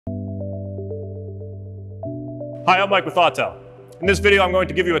Hi, I'm Mike with Autel. In this video, I'm going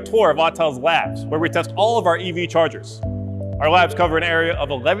to give you a tour of Autel's labs, where we test all of our EV chargers. Our labs cover an area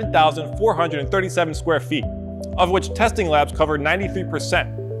of 11,437 square feet, of which testing labs cover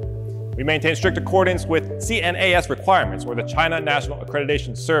 93%. We maintain strict accordance with CNAS requirements, or the China National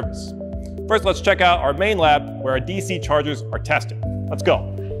Accreditation Service. First, let's check out our main lab, where our DC chargers are tested. Let's go.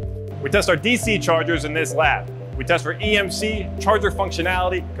 We test our DC chargers in this lab. We test for EMC, charger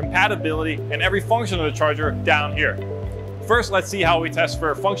functionality, compatibility, and every function of the charger down here. First, let's see how we test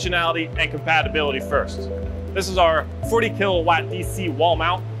for functionality and compatibility first. This is our 40 kilowatt DC wall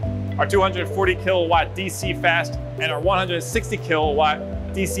mount, our 240 kilowatt DC fast, and our 160 kilowatt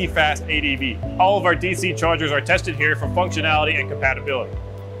DC fast ADV. All of our DC chargers are tested here for functionality and compatibility.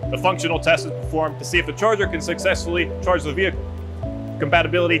 The functional test is performed to see if the charger can successfully charge the vehicle.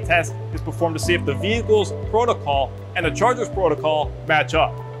 Compatibility test is performed to see if the vehicle's protocol and the charger's protocol match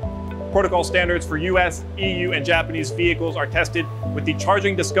up. Protocol standards for US, EU, and Japanese vehicles are tested with the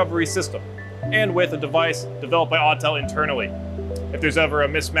Charging Discovery System and with a device developed by Autel internally. If there's ever a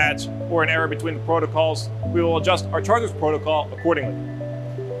mismatch or an error between the protocols, we will adjust our charger's protocol accordingly.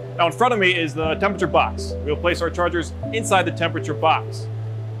 Now in front of me is the temperature box. We will place our chargers inside the temperature box.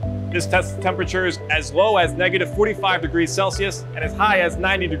 This tests temperatures as low as negative 45 degrees Celsius and as high as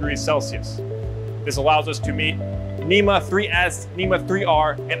 90 degrees Celsius. This allows us to meet NEMA 3S, NEMA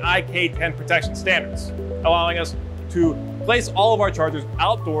 3R, and IK10 protection standards, allowing us to place all of our chargers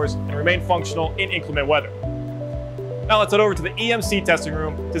outdoors and remain functional in inclement weather. Now let's head over to the EMC testing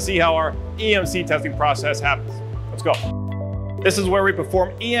room to see how our EMC testing process happens. Let's go. This is where we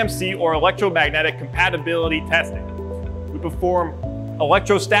perform EMC, or electromagnetic compatibility testing. We perform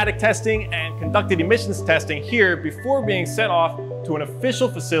electrostatic testing and conducted emissions testing here before being sent off to an official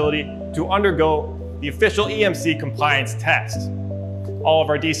facility to undergo the official EMC compliance test. All of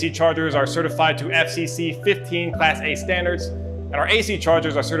our DC chargers are certified to FCC 15 Class A standards, and our AC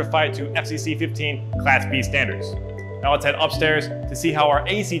chargers are certified to FCC 15 Class B standards. Now let's head upstairs to see how our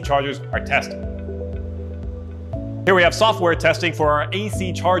AC chargers are tested. Here we have software testing for our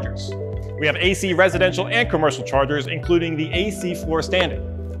AC chargers. We have AC residential and commercial chargers, including the AC floor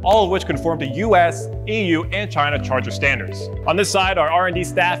standing, all of which conform to US, EU, and China charger standards. On this side, our R&D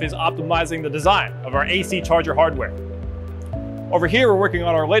staff is optimizing the design of our AC charger hardware. Over here, we're working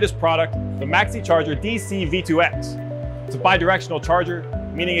on our latest product, the MaxiCharger DC V2X. It's a bi-directional charger,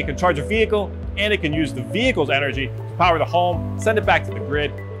 meaning it can charge a vehicle and it can use the vehicle's energy to power the home, send it back to the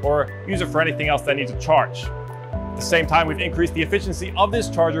grid, or use it for anything else that needs a charge. At the same time, we've increased the efficiency of this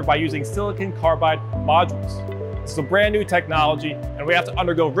charger by using silicon carbide modules. This is a brand new technology, and we have to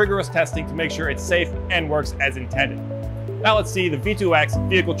undergo rigorous testing to make sure it's safe and works as intended. Now let's see the V2X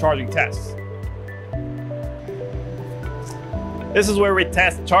vehicle charging tests. This is where we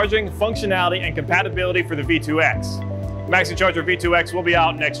test charging, functionality, and compatibility for the V2X. MaxiCharger V2X will be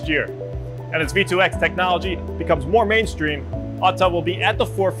out next year. And as V2X technology becomes more mainstream, Autel will be at the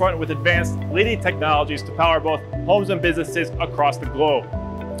forefront with advanced leading technologies to power both homes and businesses across the globe.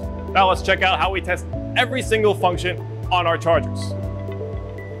 Now let's check out how we test every single function on our chargers.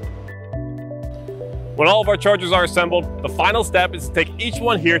 When all of our chargers are assembled, the final step is to take each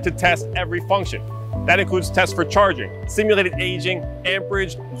one here to test every function. That includes tests for charging, simulated aging,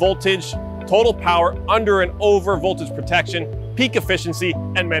 amperage, voltage, total power, under and over voltage protection, peak efficiency,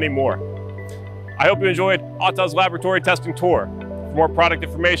 and many more. I hope you enjoyed Autel's laboratory testing tour. For more product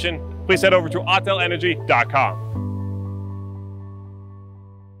information, please head over to autelenergy.com.